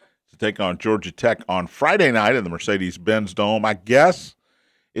Atlanta to take on Georgia Tech on Friday night in the Mercedes-Benz Dome. I guess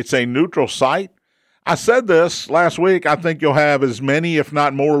it's a neutral site. I said this last week. I think you'll have as many, if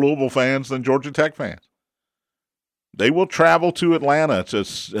not more, Louisville fans than Georgia Tech fans. They will travel to Atlanta. It's a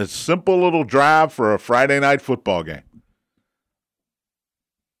simple little drive for a Friday night football game.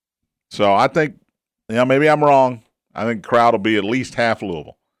 So I think, maybe I'm wrong. I think the crowd will be at least half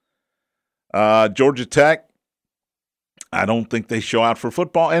Louisville. Georgia Tech, I don't think they show out for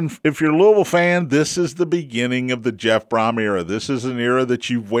football. And if you're a Louisville fan, this is the beginning of the Jeff Brom era. This is an era that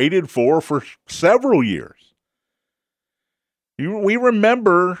you've waited for several years. We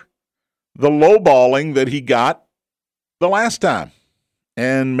remember the lowballing that he got the last time.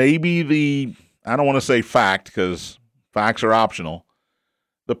 And maybe I don't want to say fact because facts are optional,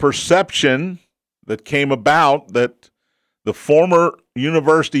 the perception that came about that the former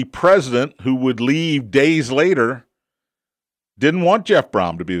university president, who would leave days later, didn't want Jeff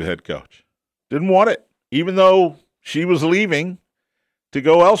Brom to be the head coach. Didn't want it, even though she was leaving to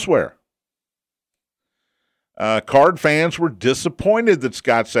go elsewhere. Card fans were disappointed that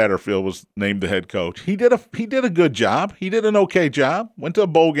Scott Satterfield was named the head coach. He did a good job. He did an okay job. Went to a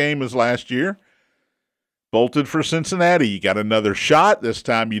bowl game his last year. Bolted for Cincinnati. You got another shot. This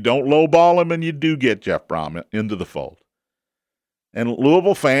time you don't lowball him, and you do get Jeff Brom into the fold. And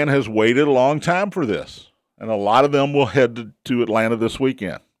Louisville fan has waited a long time for this. And a lot of them will head to Atlanta this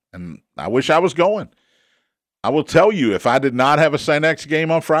weekend. And I wish I was going. I will tell you, if I did not have a St. X game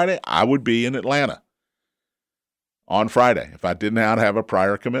on Friday, I would be in Atlanta on Friday if I did not have a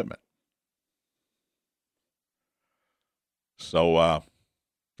prior commitment. So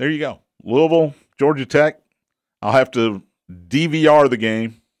there you go. Louisville, Georgia Tech. I'll have to DVR the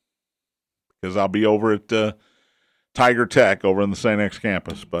game because I'll be over at Tiger Tech over in the St. X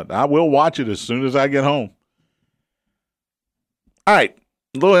campus. But I will watch it as soon as I get home. All right,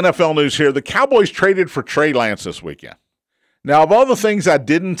 a little NFL news here. The Cowboys traded for Trey Lance this weekend. Now, of all the things I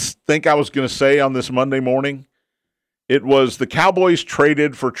didn't think I was going to say on this Monday morning, it was the Cowboys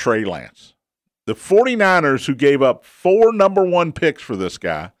traded for Trey Lance. The 49ers, who gave up 4 number 1 picks for this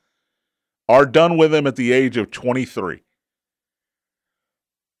guy, are done with him at the age of 23.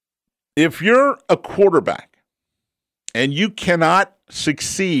 If you're a quarterback and you cannot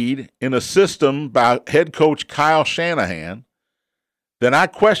succeed in a system by head coach Kyle Shanahan, then I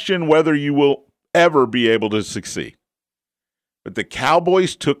question whether you will ever be able to succeed. But the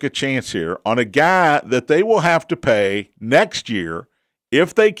Cowboys took a chance here on a guy that they will have to pay next year,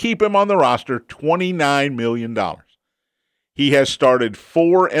 if they keep him on the roster, $29 million. He has started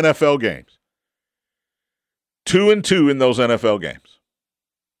 4 NFL games. 2-2 in those NFL games.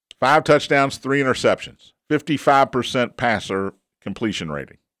 5 touchdowns, 3 interceptions. 55% passer completion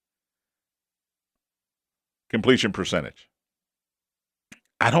rating. Completion percentage.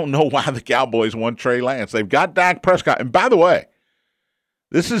 I don't know why the Cowboys want Trey Lance. They've got Dak Prescott. And by the way,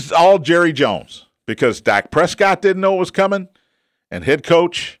 this is all Jerry Jones because Dak Prescott didn't know it was coming, and head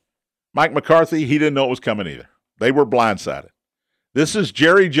coach Mike McCarthy, he didn't know it was coming either. They were blindsided. This is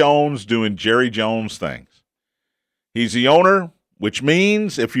Jerry Jones doing Jerry Jones things. He's the owner, which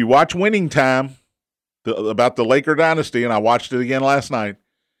means if you watch Winning Time about the Laker dynasty, and I watched it again last night,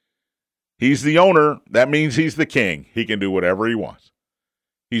 he's the owner. That means he's the king. He can do whatever he wants.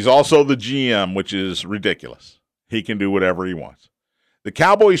 He's also the GM, which is ridiculous. He can do whatever he wants. The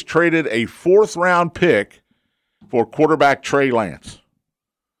Cowboys traded a 4th-round pick for quarterback Trey Lance.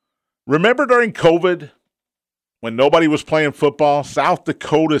 Remember during COVID when nobody was playing football, South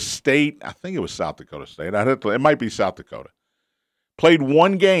Dakota State, I think it was South Dakota State, it might be South Dakota, played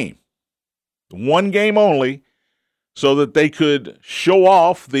one game only, so that they could show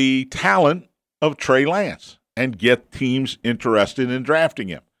off the talent of Trey Lance and get teams interested in drafting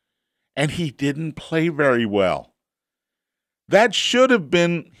him. And he didn't play very well. That should have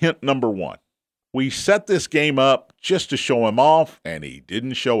been hint number 1. We set this game up just to show him off, and he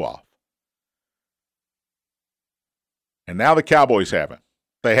didn't show off. And now the Cowboys have him.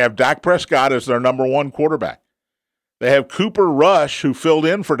 They have Dak Prescott as their number 1 quarterback. They have Cooper Rush, who filled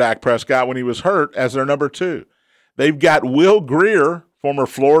in for Dak Prescott when he was hurt, as their number 2. They've got Will Grier, former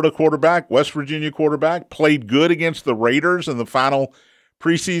Florida quarterback, West Virginia quarterback, played good against the Raiders in the final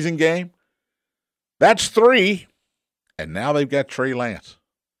preseason game. That's 3. And now they've got Trey Lance.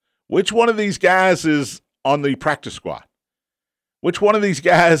 Which one of these guys is on the practice squad? Which one of these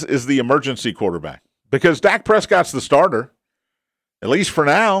guys is the emergency quarterback? Because Dak Prescott's the starter, at least for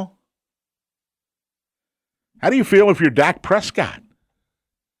now. How do you feel if you're Dak Prescott?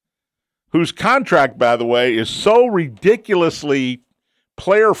 Whose contract, by the way, is so ridiculously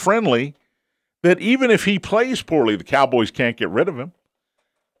player-friendly that even if he plays poorly, the Cowboys can't get rid of him.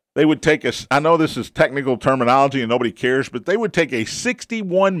 They would take I know this is technical terminology and nobody cares, but they would take a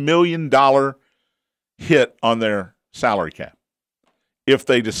 $61 million hit on their salary cap if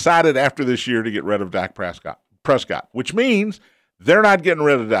they decided after this year to get rid of Dak Prescott, which means they're not getting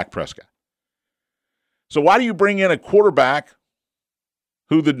rid of Dak Prescott. So why do you bring in a quarterback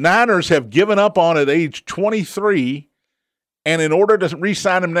who the Niners have given up on at age 23, and in order to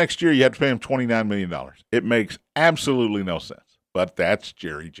re-sign him next year, you have to pay him $29 million? It makes absolutely no sense. But that's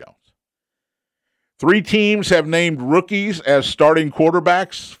Jerry Jones. 3 teams have named rookies as starting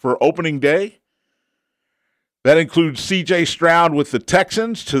quarterbacks for opening day. That includes C.J. Stroud with the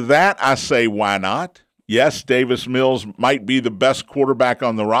Texans. To that, I say, why not? Yes, Davis Mills might be the best quarterback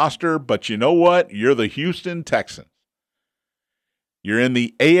on the roster, but you know what? You're the Houston Texans. You're in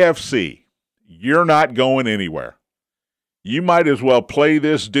the AFC. You're not going anywhere. You might as well play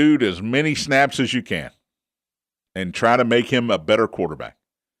this dude as many snaps as you can and try to make him a better quarterback.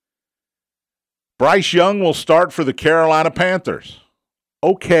 Bryce Young will start for the Carolina Panthers.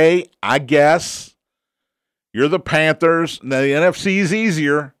 Okay, I guess. You're the Panthers. Now, the NFC is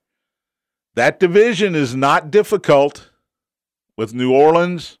easier. That division is not difficult with New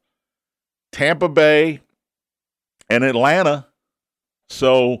Orleans, Tampa Bay, and Atlanta.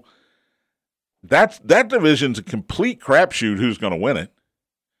 So that division's a complete crapshoot who's going to win it.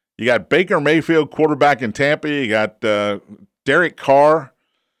 You got Baker Mayfield quarterback in Tampa. You got Derek Carr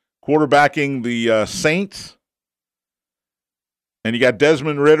quarterbacking the Saints. And you got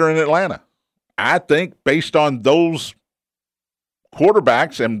Desmond Ridder in Atlanta. I think based on those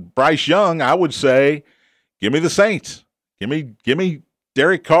quarterbacks and Bryce Young, I would say, give me the Saints. Give me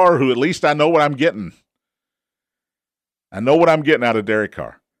Derek Carr, who at least I know what I'm getting. I know what I'm getting out of Derek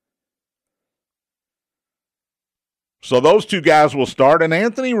Carr. So those 2 guys will start, and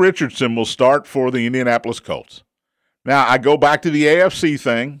Anthony Richardson will start for the Indianapolis Colts. Now, I go back to the AFC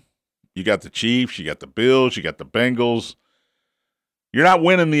thing. You got the Chiefs, you got the Bills, you got the Bengals. You're not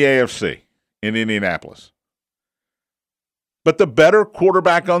winning the AFC in Indianapolis. But the better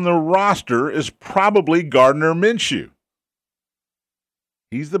quarterback on the roster is probably Gardner Minshew.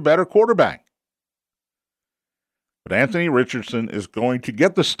 He's the better quarterback. But Anthony Richardson is going to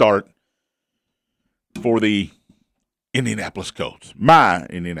get the start for the Indianapolis Colts. My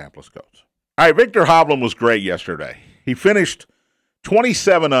Indianapolis Colts. All right, Victor Hovland was great yesterday. He finished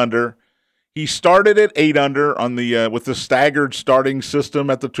 27 under. He started at 8 under on the with the staggered starting system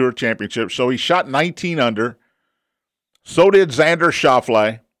at the Tour Championship. So he shot 19 under. So did Xander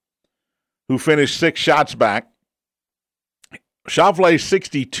Schauffele, who finished 6 shots back. Schauffele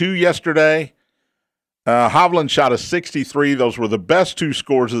 62 yesterday. Hovland shot a 63. Those were the best 2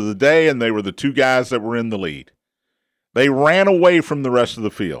 scores of the day, and they were the 2 guys that were in the lead. They ran away from the rest of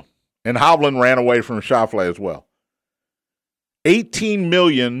the field, and Hovland ran away from Schauffele as well. $18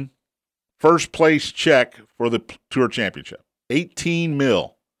 million first place check for the Tour Championship. $18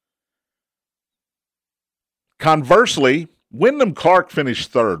 million. Conversely, Wyndham Clark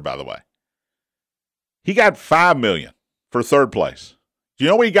finished 3rd, by the way. He got $5 million for 3rd place. Do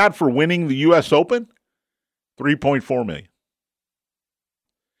you know what he got for winning the U.S. Open? $3.4 million.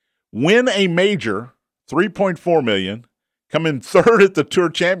 Win a major, $3.4 million. Come in 3rd at the Tour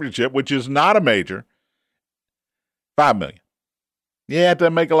Championship, which is not a major, $5 million. Yeah, it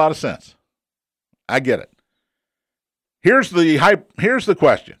doesn't make a lot of sense. I get it. Here's the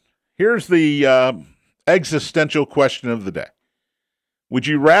question. Here's the existential question of the day. Would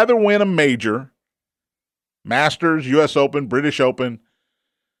you rather win a major, Masters, U.S. Open, British Open,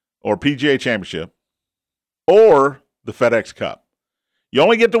 or PGA Championship, or the FedEx Cup? You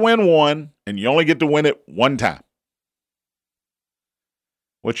only get to win one, and you only get to win it one time.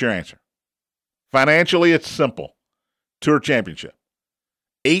 What's your answer? Financially, it's simple. Tour Championship.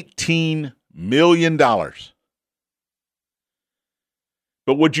 $18 million. But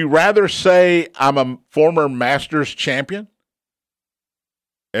would you rather say I'm a former Masters champion,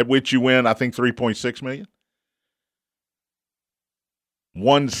 at which you win, I think, $3.6 million?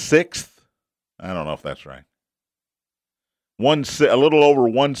 1/6? I don't know if that's right. A little over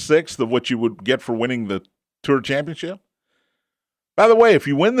 1/6 of what you would get for winning the Tour Championship. By the way, if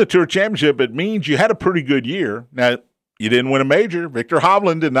you win the Tour Championship, it means you had a pretty good year. Now, you didn't win a major. Victor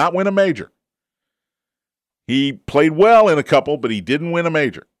Hovland did not win a major. He played well in a couple, but he didn't win a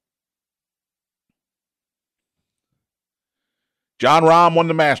major. John Rahm won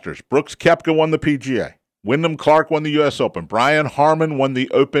the Masters. Brooks Koepka won the PGA. Wyndham Clark won the U.S. Open. Brian Harman won the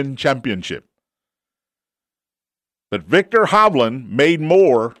Open Championship. But Victor Hovland made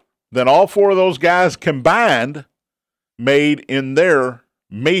more than all 4 of those guys combined made in their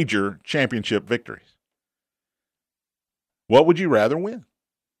major championship victories. What would you rather win?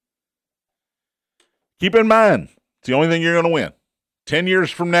 Keep in mind, it's the only thing you're going to win. 10 years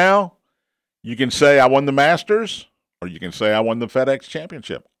from now, you can say, I won the Masters, or you can say, I won the FedEx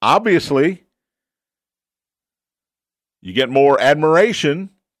Championship. Obviously, you get more admiration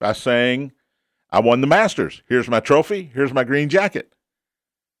by saying, I won the Masters. Here's my trophy. Here's my green jacket.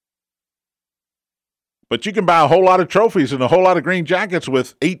 But you can buy a whole lot of trophies and a whole lot of green jackets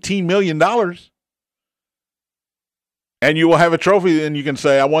with $18 million. And you will have a trophy, and you can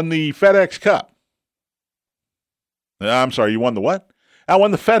say, I won the FedEx Cup. I'm sorry, you won the what? I won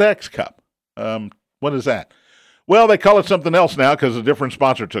the FedEx Cup. What is that? Well, they call it something else now because a different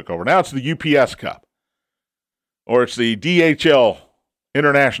sponsor took over. Now it's the UPS Cup. Or it's the DHL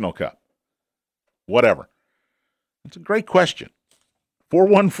International Cup. Whatever. It's a great question.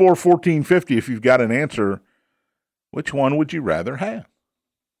 414-1450 if you've got an answer. Which one would you rather have?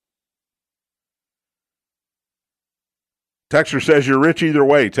 Texter says you're rich either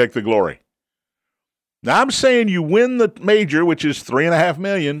way. Take the glory. Now, I'm saying you win the major, which is $3.5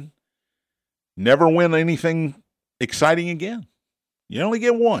 million. Never win anything exciting again. You only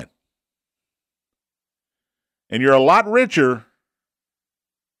get one. And you're a lot richer.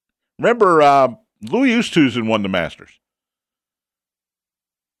 Remember, Louis Oosthuizen won the Masters.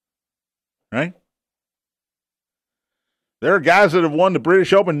 Right? There are guys that have won the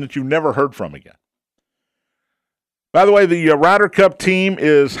British Open that you've never heard from again. By the way, the Ryder Cup team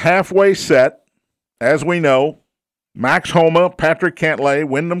is halfway set. As we know, Max Homa, Patrick Cantlay,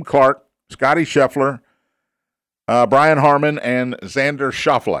 Wyndham Clark, Scotty Scheffler, Brian Harman, and Xander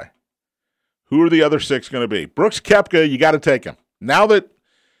Schauffele. Who are the other 6 going to be? Brooks Koepka, you got to take him. Now that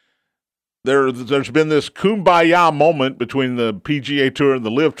there's been this kumbaya moment between the PGA Tour and the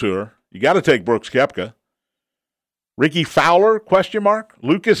LIV Tour, you got to take Brooks Koepka. Ricky Fowler, question mark.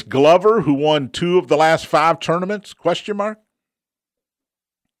 Lucas Glover, who won 2 of the last 5 tournaments, question mark.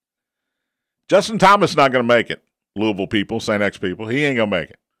 Justin Thomas not going to make it, Louisville people, St. X people. He ain't going to make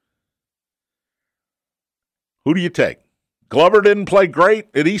it. Who do you take? Glover didn't play great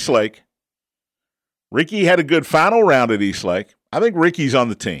at Eastlake. Ricky had a good final round at Eastlake. I think Ricky's on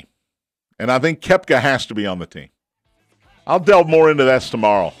the team. And I think Koepka has to be on the team. I'll delve more into that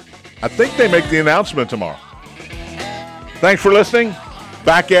tomorrow. I think they make the announcement tomorrow. Thanks for listening.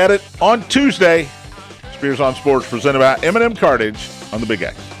 Back at it on Tuesday. Spears on Sports presented by M&M Cartage on the Big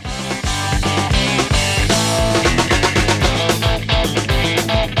X.